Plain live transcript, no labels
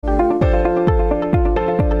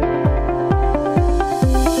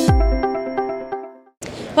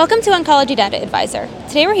Welcome to Oncology Data Advisor.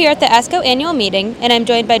 Today we're here at the ASCO annual meeting, and I'm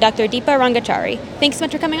joined by Dr. Deepa Rangacharia. Thanks so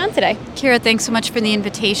much for coming on today. Kira, thanks so much for the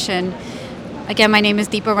invitation. Again, my name is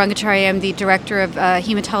Deepa Rangacharia. I'm the Director of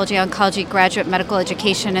Hematology Oncology Graduate Medical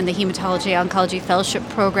Education and the Hematology Oncology Fellowship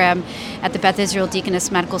Program at the Beth Israel Deaconess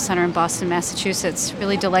Medical Center in Boston, Massachusetts.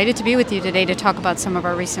 Really delighted to be with you today to talk about some of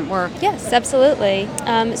our recent work. Yes, absolutely.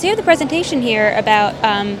 So you have the presentation here about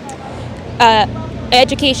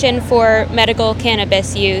education for medical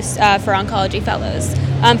cannabis use for oncology fellows.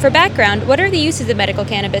 For background, what are the uses of medical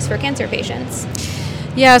cannabis for cancer patients?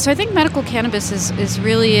 Yeah, so I think medical cannabis is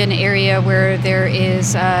really an area where there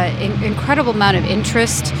is an incredible amount of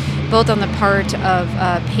interest, both on the part of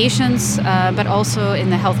patients, but also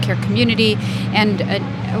in the healthcare community, and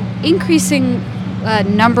an increasing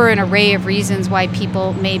number and array of reasons why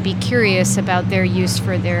people may be curious about their use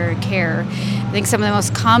for their care. I think some of the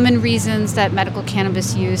most common reasons that medical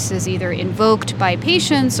cannabis use is either invoked by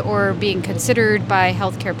patients or being considered by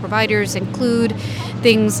healthcare providers include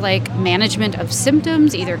things like management of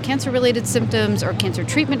symptoms, either cancer-related symptoms or cancer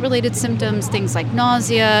treatment-related symptoms, things like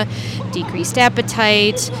nausea, decreased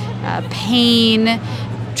appetite, pain,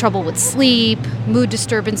 trouble with sleep, mood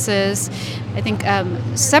disturbances. I think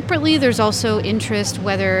separately there's also interest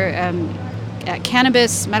whether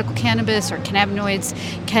cannabis, medical cannabis, or cannabinoids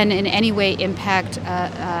can in any way impact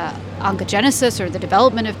oncogenesis or the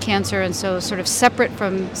development of cancer. And so sort of separate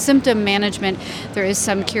from symptom management, there is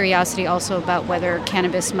some curiosity also about whether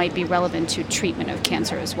cannabis might be relevant to treatment of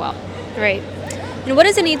cancer as well. Great. And what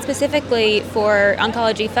is the need specifically for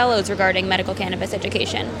oncology fellows regarding medical cannabis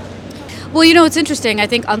education? Well, you know, it's interesting. I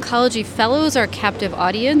think oncology fellows are a captive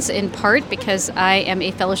audience in part because I am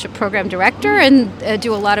a fellowship program director and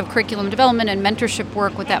do a lot of curriculum development and mentorship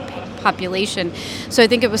work with that population. So I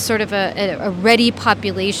think it was sort of a ready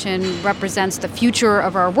population, represents the future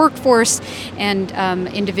of our workforce, and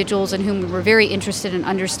individuals in whom we were very interested in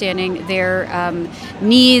understanding their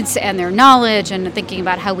needs and their knowledge and thinking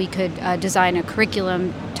about how we could design a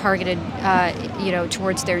curriculum targeted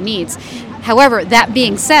towards their needs. However, that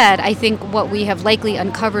being said, I think what we have likely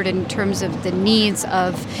uncovered in terms of the needs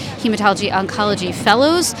of hematology oncology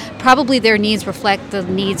fellows, probably their needs reflect the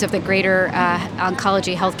needs of the greater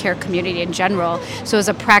oncology healthcare community in general. So as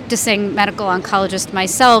a practicing medical oncologist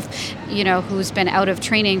myself, who's been out of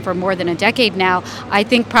training for more than a decade now, I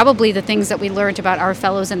think probably the things that we learned about our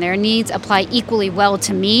fellows and their needs apply equally well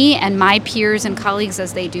to me and my peers and colleagues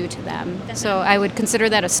as they do to them. So I would consider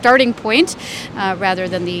that a starting point rather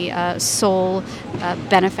than the sole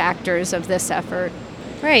benefactors of this effort.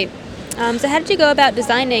 Right. So how did you go about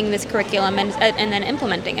designing this curriculum and then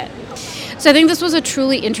implementing it? So I think this was a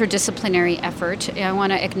truly interdisciplinary effort. I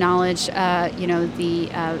want to acknowledge,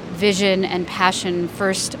 the vision and passion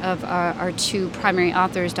first of our two primary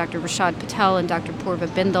authors, Dr. Rashad Patel and Dr. Purva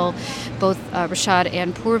Bindal. Both Rashad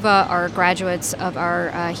and Purva are graduates of our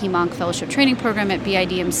HEMONC Fellowship Training Program at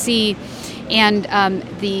BIDMC. And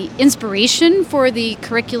the inspiration for the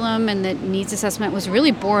curriculum and the needs assessment was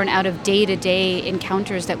really born out of day-to-day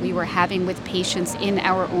encounters that we were having with patients in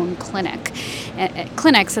our own clinics.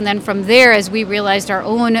 And then from there, as we realized our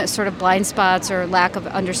own sort of blind spots or lack of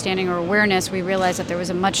understanding or awareness, we realized that there was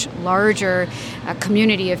a much larger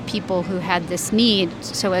community of people who had this need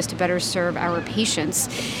so as to better serve our patients.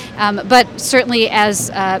 But certainly as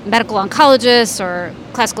medical oncologists or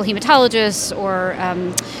classical hematologists or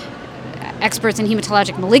experts in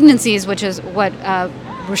hematologic malignancies, which is what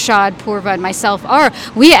Rashad, Purva, and myself are,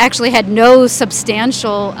 we actually had no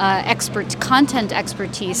substantial content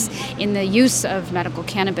expertise in the use of medical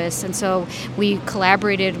cannabis. And so we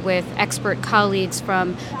collaborated with expert colleagues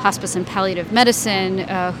from hospice and palliative medicine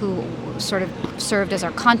who sort of served as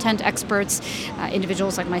our content experts.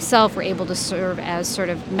 Individuals like myself were able to serve as sort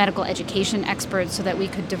of medical education experts so that we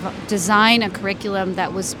could design a curriculum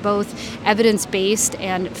that was both evidence-based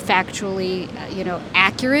and factually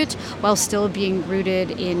accurate while still being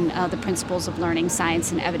rooted in the principles of learning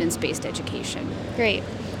science and evidence-based education. Great.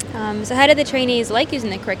 So how did the trainees like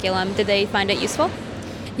using the curriculum? Did they find it useful?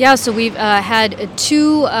 Yeah, so we've had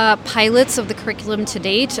two pilots of the curriculum to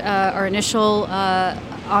date. Our initial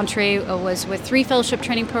entree was with 3 fellowship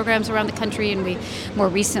training programs around the country, and we more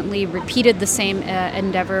recently repeated the same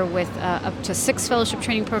endeavor with up to 6 fellowship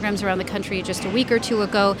training programs around the country just a week or two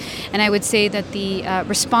ago. And I would say that the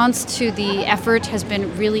response to the effort has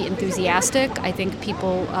been really enthusiastic. I think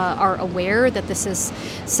people are aware that this is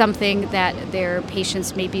something that their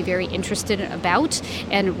patients may be very interested about,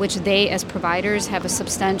 and which they as providers have a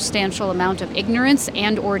substantial amount of ignorance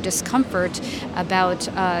and or discomfort about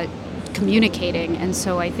communicating. And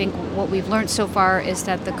so I think what we've learned so far is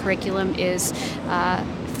that the curriculum is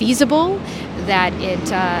feasible, that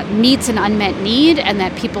it meets an unmet need, and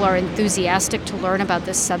that people are enthusiastic to learn about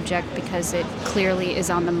this subject because it clearly is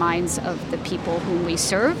on the minds of the people whom we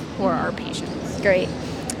serve, who are our patients. Great.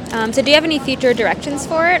 So do you have any future directions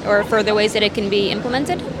for it or further ways that it can be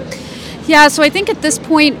implemented? Yeah, so I think at this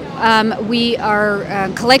point we are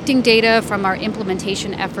collecting data from our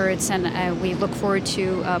implementation efforts, and we look forward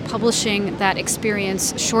to publishing that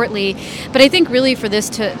experience shortly. But I think really for this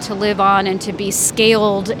to live on and to be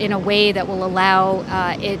scaled in a way that will allow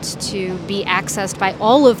it to be accessed by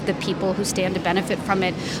all of the people who stand to benefit from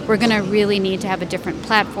it, we're going to really need to have a different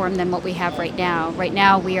platform than what we have right now. Right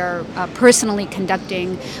now we are personally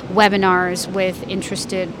conducting webinars with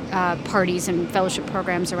interested parties and fellowship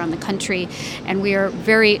programs around the country. And we are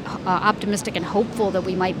very optimistic and hopeful that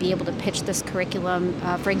we might be able to pitch this curriculum,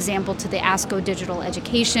 for example, to the ASCO digital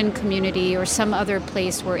education community or some other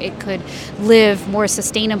place where it could live more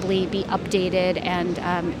sustainably, be updated, and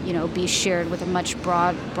be shared with a much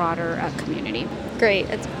broader community. Great.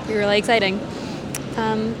 That's really exciting.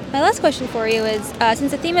 My last question for you is,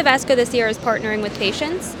 since the theme of ASCO this year is partnering with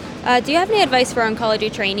patients, do you have any advice for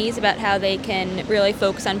oncology trainees about how they can really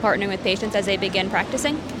focus on partnering with patients as they begin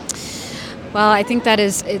practicing? Well, I think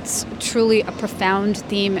it's truly a profound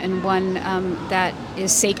theme, and one that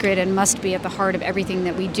is sacred and must be at the heart of everything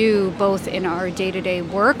that we do, both in our day-to-day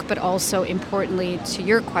work, but also importantly to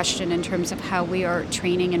your question in terms of how we are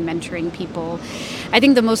training and mentoring people. I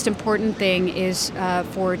think the most important thing is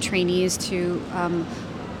for trainees to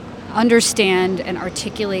understand and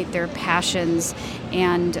articulate their passions,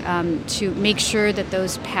 and to make sure that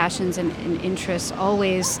those passions and interests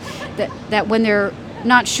always, that when they're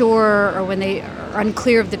not sure or when they are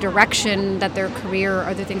unclear of the direction that their career or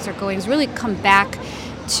other things are going, is really come back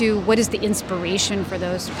to what is the inspiration for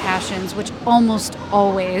those passions, which almost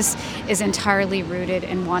always is entirely rooted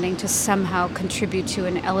in wanting to somehow contribute to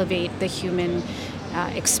and elevate the human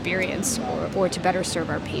experience or to better serve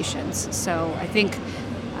our patients. So I think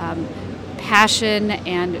passion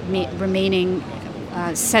and remaining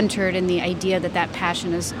centered in the idea that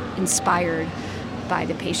passion is inspired by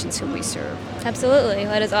the patients whom we serve. Absolutely.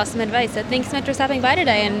 That is awesome advice. So thanks so much for stopping by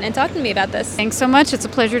today and talking to me about this. Thanks so much. It's a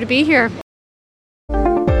pleasure to be here.